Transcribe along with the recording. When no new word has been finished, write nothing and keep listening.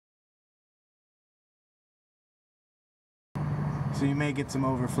So you may get some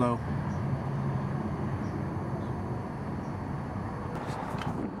overflow.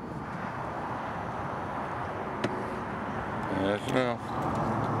 That's enough.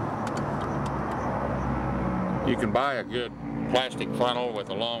 You can buy a good plastic funnel with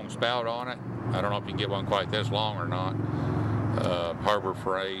a long spout on it. I don't know if you can get one quite this long or not. Harbor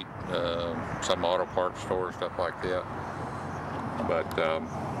Freight, some auto parts stores, stuff like that. But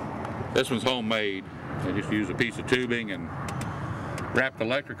this one's homemade. I just use a piece of tubing and wrapped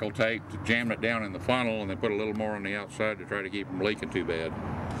electrical tape to jam it down in the funnel, and then put a little more on the outside to try to keep them leaking too bad.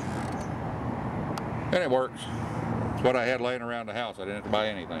 And it works. It's what I had laying around the house. I didn't have to buy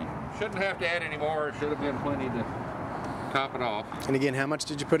anything. Shouldn't have to add any more. It should have been plenty to top it off. And again, how much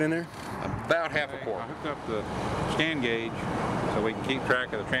did you put in there? About half a quart. I hooked up the scan gauge so we can keep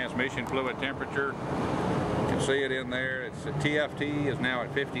track of the transmission fluid temperature. You can see it in there. It's the TFT is now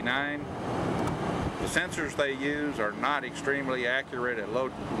at 59. The sensors they use are not extremely accurate at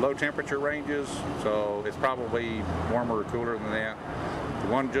low temperature ranges, so it's probably warmer or cooler than that. The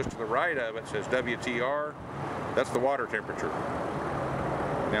one just to the right of it says WTR. That's the water temperature.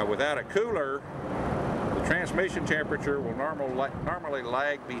 Now without a cooler, the transmission temperature will normally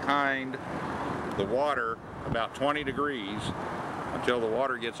lag behind the water about 20 degrees until the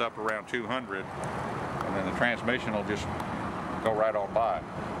water gets up around 200, and then the transmission will just go right on by.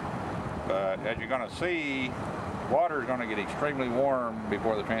 But as you're going to see, water is going to get extremely warm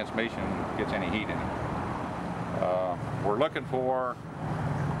before the transmission gets any heat in it. We're looking for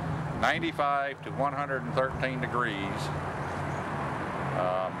 95 to 113 degrees.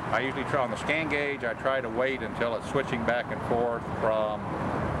 I usually try on the scan gauge, I try to wait until it's switching back and forth from,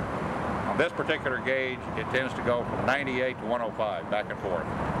 on this particular gauge, it tends to go from 98 to 105, back and forth.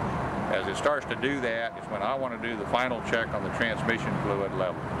 As it starts to do that, it's when I want to do the final check on the transmission fluid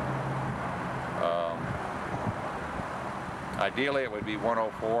level. Ideally it would be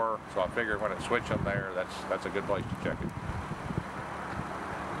 104, so I figure when it's switching there, that's a good place to check it.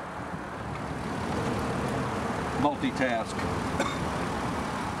 Multitask.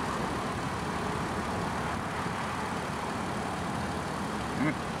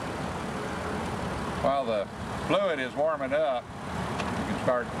 While the fluid is warming up, you can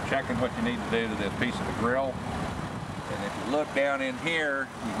start checking what you need to do to this piece of the grill. And if you look down in here,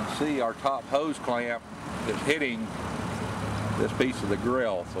 you can see our top hose clamp is hitting this piece of the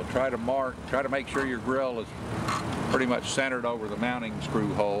grill. So try to make sure your grill is pretty much centered over the mounting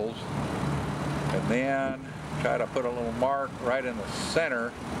screw holes. And then try to put a little mark right in the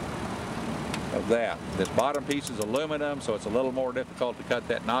center of that. This bottom piece is aluminum, so it's a little more difficult to cut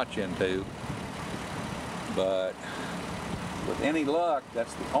that notch into. But with any luck,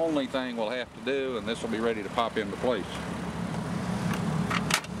 that's the only thing we'll have to do, and this will be ready to pop into place.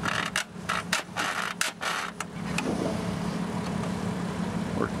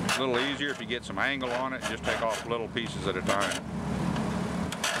 It's a little easier if you get some angle on it, just take off little pieces at a time.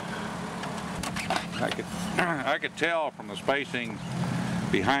 I could tell from the spacing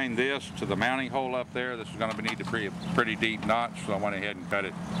behind this to the mounting hole up there, this is going to need to be a pretty deep notch, so I went ahead and cut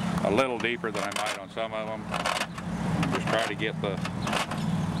it a little deeper than I might on some of them. Just try to get the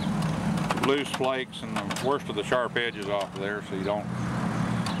loose flakes and the worst of the sharp edges off of there so you don't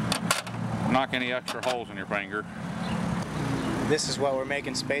knock any extra holes in your finger. This is what we're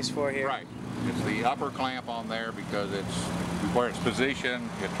making space for here? Right. It's the upper clamp on there because it's where it's positioned,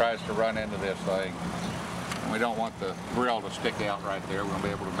 it tries to run into this thing. And we don't want the grill to stick out right there. We're going to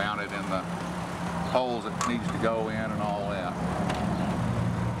be able to mount it in the holes it needs to go in and all that.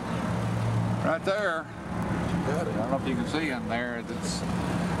 Right there. Good. I don't know if you can see in there. It's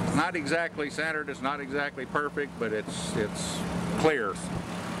not exactly centered. It's not exactly perfect, but it's clear.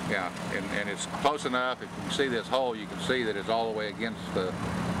 Yeah, and it's close enough. If you can see this hole, you can see that it's all the way against the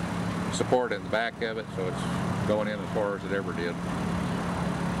support in the back of it, so it's going in as far as it ever did.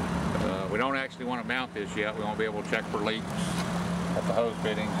 We don't actually want to mount this yet. We won't be able to check for leaks at the hose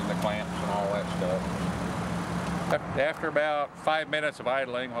fittings and the clamps and all that stuff. After about 5 minutes of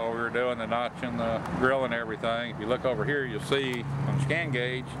idling while we were doing the notch and the grill and everything, if you look over here, you'll see on the scan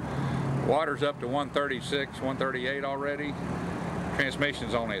gauge, water's up to 136, 138 already.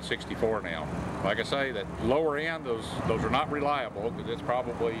 Transmission's only at 64 now. Like I say, that lower end, those are not reliable because it's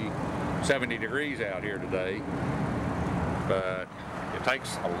probably 70 degrees out here today. But it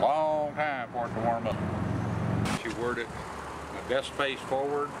takes a long time for it to warm up. You word it, my best face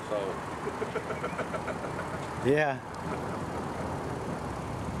forward, so. Yeah.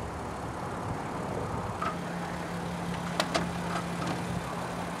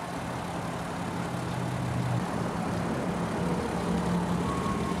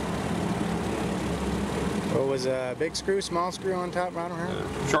 What was a big screw, small screw on top, bottom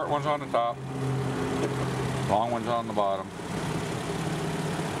here? Short one's on the top, long one's on the bottom.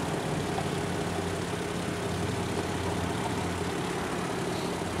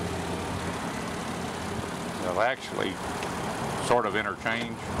 They'll actually sort of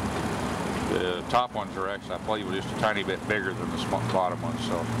interchange. The top ones are actually, I believe, just a tiny bit bigger than the bottom ones,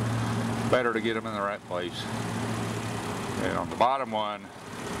 so better to get them in the right place. And on the bottom one,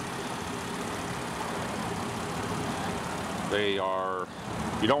 they are,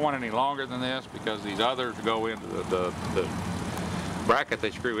 you don't want any longer than this because these others go into the bracket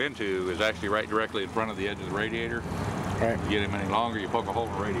they screw into is actually right directly in front of the edge of the radiator. Right. You get them any longer, you poke a hole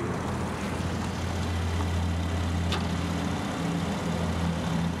in the radiator.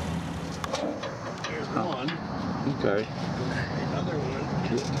 There's one. Okay. The other one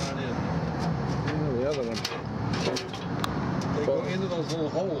is not in. The other one. They go into those little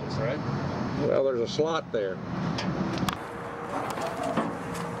holes, right? Well, there's a slot there.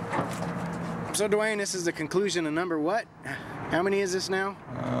 So Dwayne, this is the conclusion of number what? How many is this now?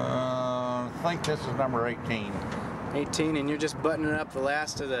 I think this is number 18. 18, and you're just buttoning up the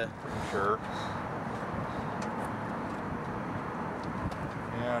last of the... Sure.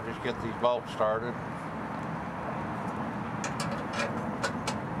 Yeah, just get these bolts started.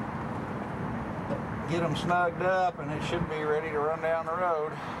 Get them snugged up and it should be ready to run down the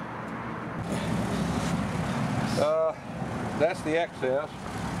road. That's the excess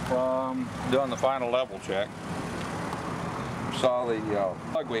from doing the final level check. Saw the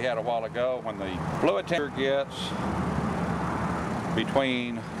plug we had a while ago. When the fluid temperature gets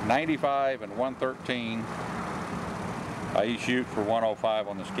between 95 and 113, I shoot for 105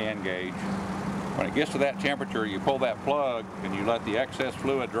 on the scan gauge. When it gets to that temperature, you pull that plug and you let the excess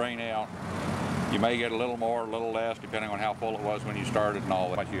fluid drain out. You may get a little more, a little less, depending on how full it was when you started and all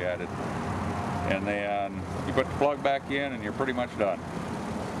that much you added. And then you put the plug back in and you're pretty much done.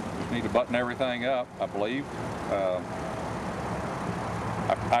 Just need to button everything up, I believe.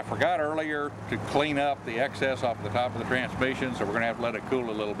 I forgot earlier to clean up the excess off the top of the transmission, so we're going to have to let it cool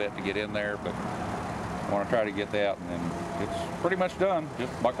a little bit to get in there, but I want to try to get that, and then it's pretty much done.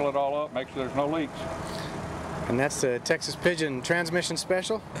 Just buckle it all up, make sure there's no leaks. And that's the Texas Pigeon transmission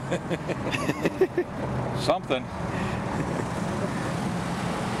special? Something.